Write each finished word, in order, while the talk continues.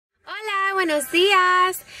buenos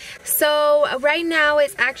dias. So right now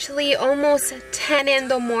it's actually almost 10 in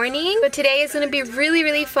the morning. But today is going to be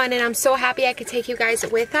really fun, and I'm so happy I could take you guys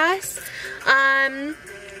with us.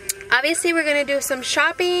 Obviously we're going to do some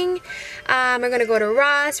shopping. We're going to go to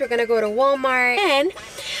Ross, we're going to go to Walmart, and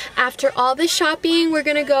after all the shopping we're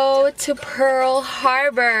going to go to Pearl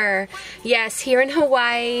Harbor. Yes, here in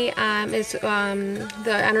Hawaii. I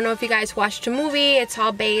don't know if you guys watched the movie. It's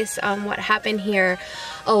all based on what happened here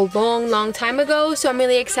a long time ago, so I'm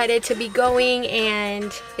really excited to be going,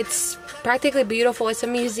 and it's practically beautiful. It's a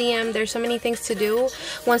museum. There's so many things to do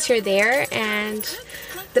once you're there, and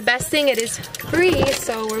the best thing, it is free,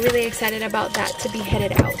 so we're really excited about that, to be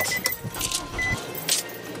headed out.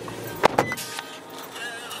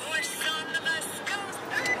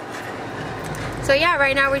 So yeah,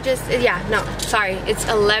 right now we're just, it's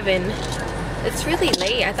 11. It's really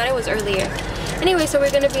late. I thought it was earlier. Anyway, so we're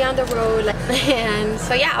gonna be on the road, and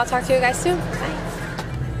so yeah, I'll talk to you guys soon. Bye.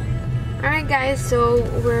 Alright guys, so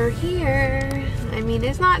we're here. I mean,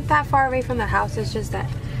 it's not that far away from the house. It's just that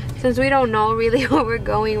since we don't know really where we're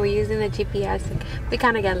going, we're using the GPS. We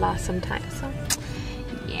kind of get lost sometimes, so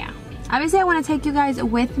yeah. Obviously I want to take you guys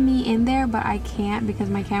with me in there, but I can't because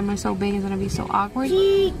my camera is so big. It's gonna be so awkward.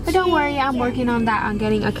 But don't worry, I'm working on that, on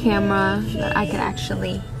getting a camera that I could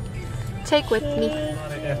actually take with me.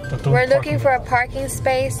 We're looking for a parking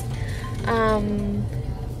space.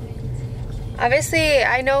 Obviously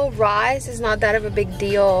I know Ross is not that of a big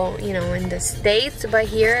deal, you know, in the States, but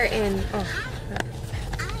here in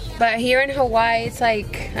Hawaii, it's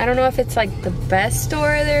like, I don't know if it's like the best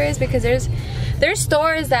store there is, because there's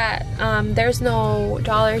stores that there's no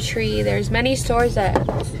Dollar Tree. There's many stores that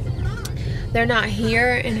they're not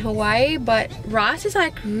here in Hawaii, but Ross is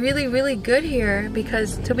like really good here,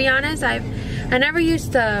 because to be honest, I never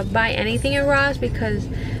used to buy anything in Ross because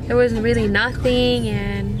there was really nothing,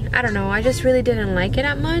 and I don't know, I just really didn't like it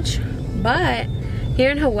that much. But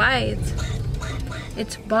here in Hawaii,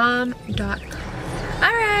 it's bomb.com.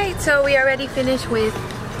 Alright, so we already finished with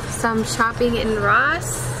some shopping in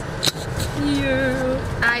Ross.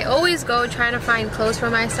 Yeah. I always go trying to find clothes for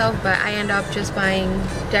myself, but I end up just buying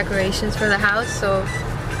decorations for the house. So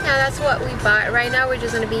yeah, that's what we bought. Right now we're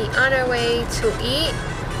just gonna be on our way to eat.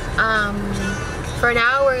 For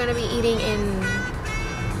now we're gonna be eating in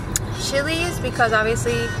Chili's, because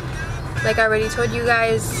obviously, like I already told you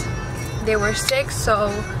guys, they were sick,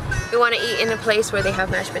 so we want to eat in a place where they have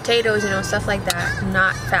mashed potatoes, you know, stuff like that,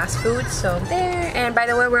 not fast food. So there. And by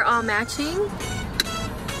the way, we're all matching.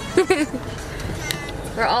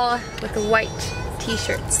 We're all with the white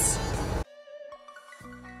t-shirts.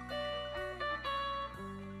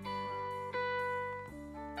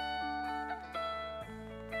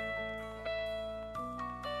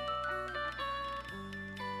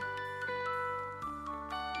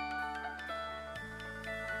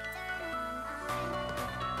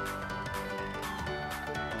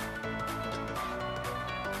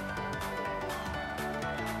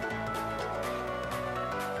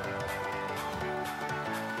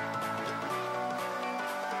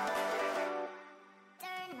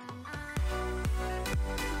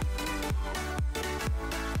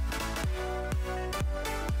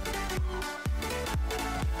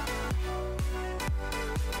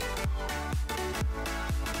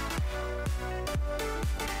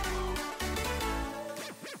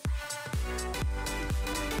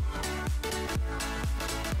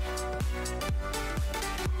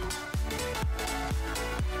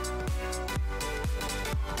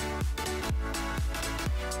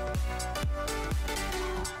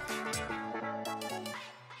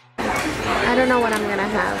 I don't know what I'm gonna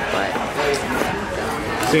have, but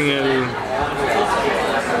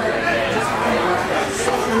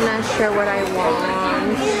I'm not sure what I want.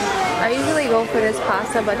 I usually go for this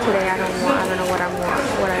pasta, but today I don't know what I want.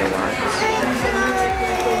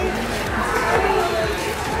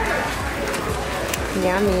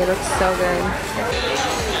 Yummy, it looks so good.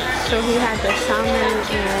 So he has the salmon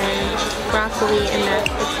and broccoli and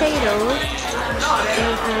mashed potatoes.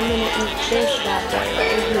 And I'm gonna eat this bad boy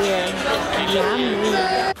right here. Yummy.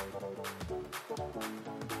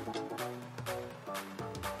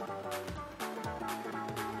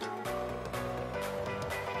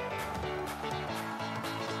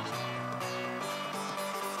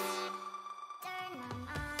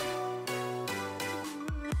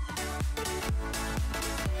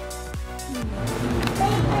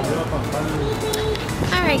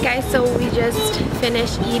 Alright guys, so we just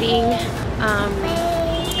finished eating.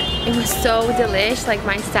 It was so delish. Like,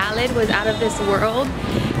 my salad was out of this world.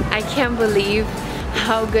 I can't believe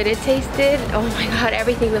how good it tasted. Oh my god,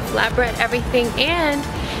 everything, the flatbread, everything. And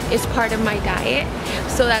is part of my diet,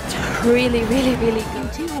 so that's really good.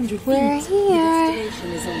 We're here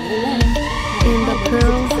in the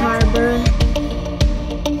Pearl Harbor.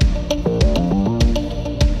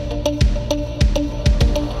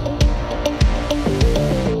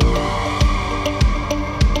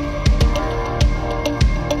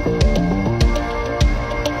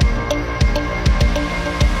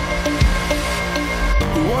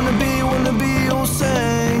 Wanna be all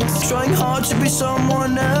saints, trying hard to be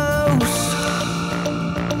someone else.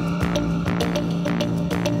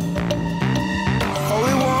 All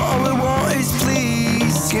we want is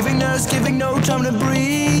please, giving us no time to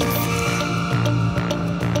breathe.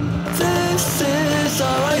 This is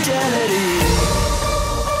our identity.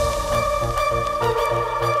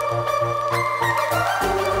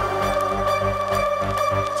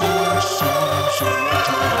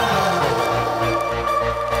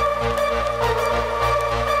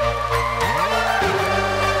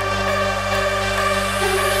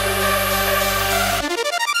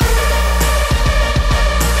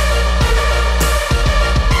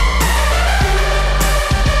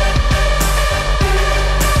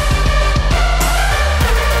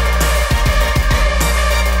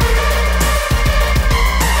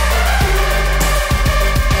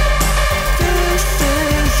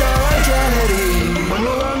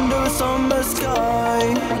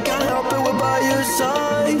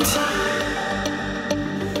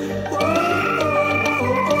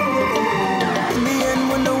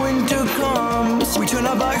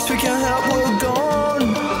 We can't help, we're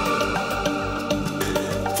gone.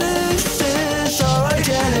 This is our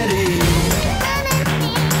identity.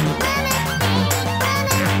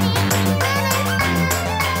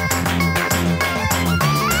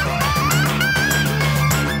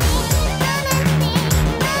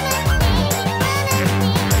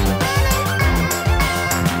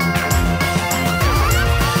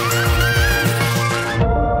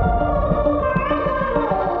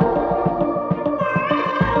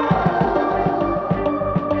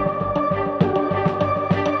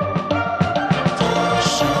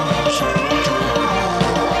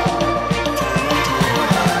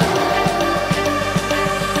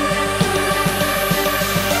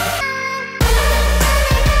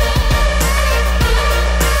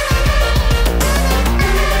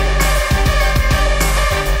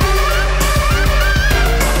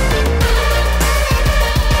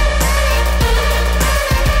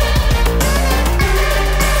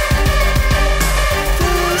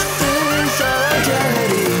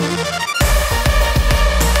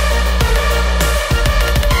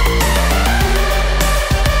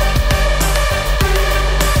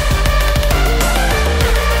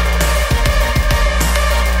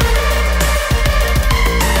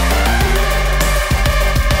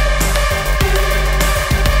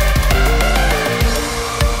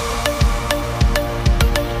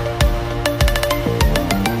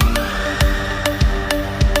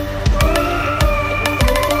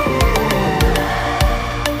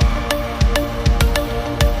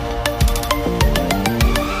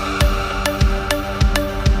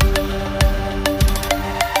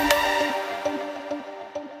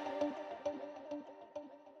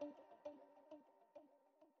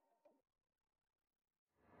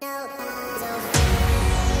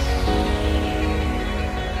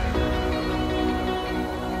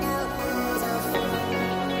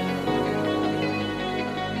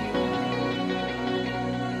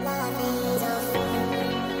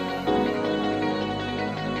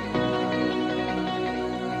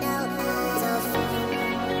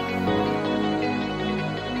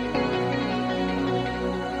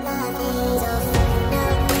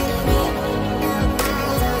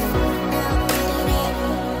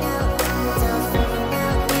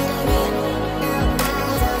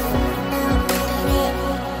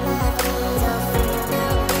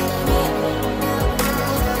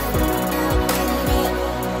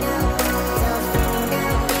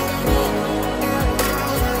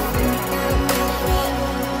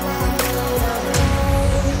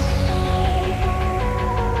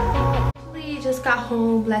 Got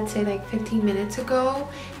home, let's say like 15 minutes ago.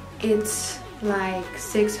 It's like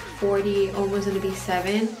 6:40, almost gonna be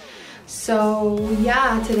 7. So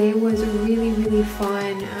yeah, today was really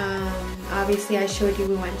fun. Obviously I showed you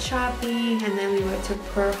we went shopping, and then we went to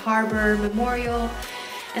Pearl Harbor Memorial,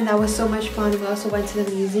 and that was so much fun. We also went to the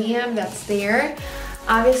museum that's there.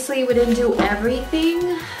 Obviously we didn't do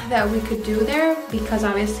everything that we could do there because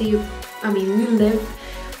obviously, I mean, we live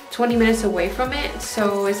 20 minutes away from it,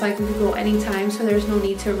 so it's like we could go anytime, so there's no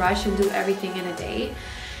need to rush and do everything in a day.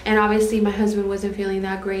 And obviously my husband wasn't feeling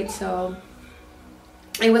that great, so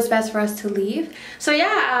it was best for us to leave. So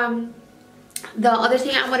yeah, the other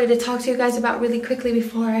thing I wanted to talk to you guys about really quickly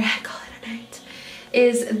before I call it a night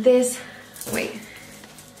is this. Wait,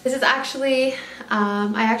 this is actually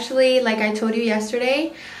I actually, like I told you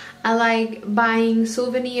yesterday, I like buying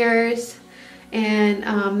souvenirs and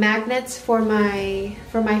magnets for my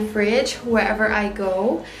fridge wherever I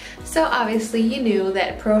go. So obviously you knew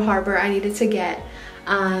that Pearl Harbor I needed to get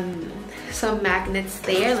some magnets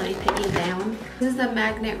there. Let me take it down. This is the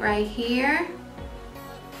magnet right here.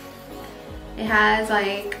 It has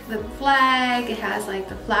like the flag, it has like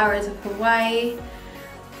the flowers of Hawaii.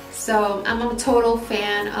 So I'm a total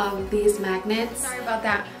fan of these magnets. Sorry about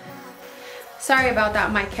that. Sorry about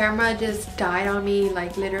that. My camera just died on me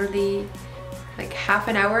like literally like half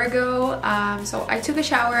an hour ago. So I took a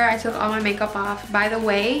shower, I took all my makeup off. By the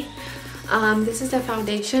way, this is the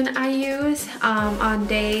foundation I use on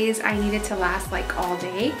days I need it to last like all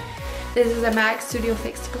day. This is a MAC Studio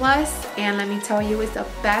Fix Plus, and let me tell you, it's the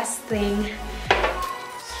best thing,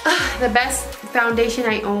 the best foundation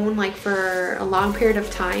I own like for a long period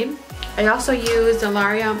of time. I also use the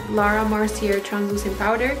Laura Mercier translucent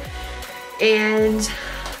powder and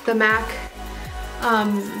the MAC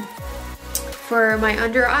for my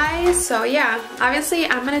under eyes. So yeah, obviously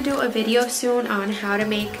I'm gonna do a video soon on how to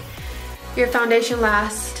make your foundation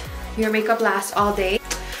last, your makeup last all day.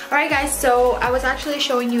 Alright guys, so I was actually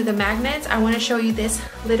showing you the magnets. I want to show you this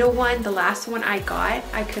little one, the last one I got.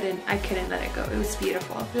 I couldn't let it go. It was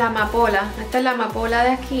beautiful. La amapola. Esta es la amapola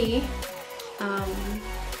de aquí.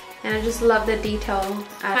 And I just love the detail.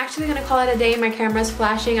 I'm actually gonna call it a day. My camera's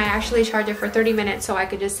flashing. I actually charged it for 30 minutes so I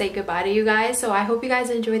could just say goodbye to you guys. So I hope you guys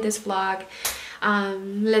enjoyed this vlog.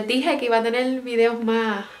 Les dije que iba a tener videos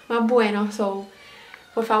más buenos. So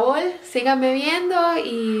por favor, síganme viendo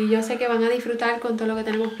y yo sé que van a disfrutar con todo lo que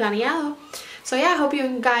tenemos planeado. So yeah, I hope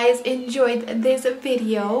you guys enjoyed this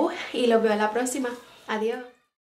video y los veo a la próxima. Adiós.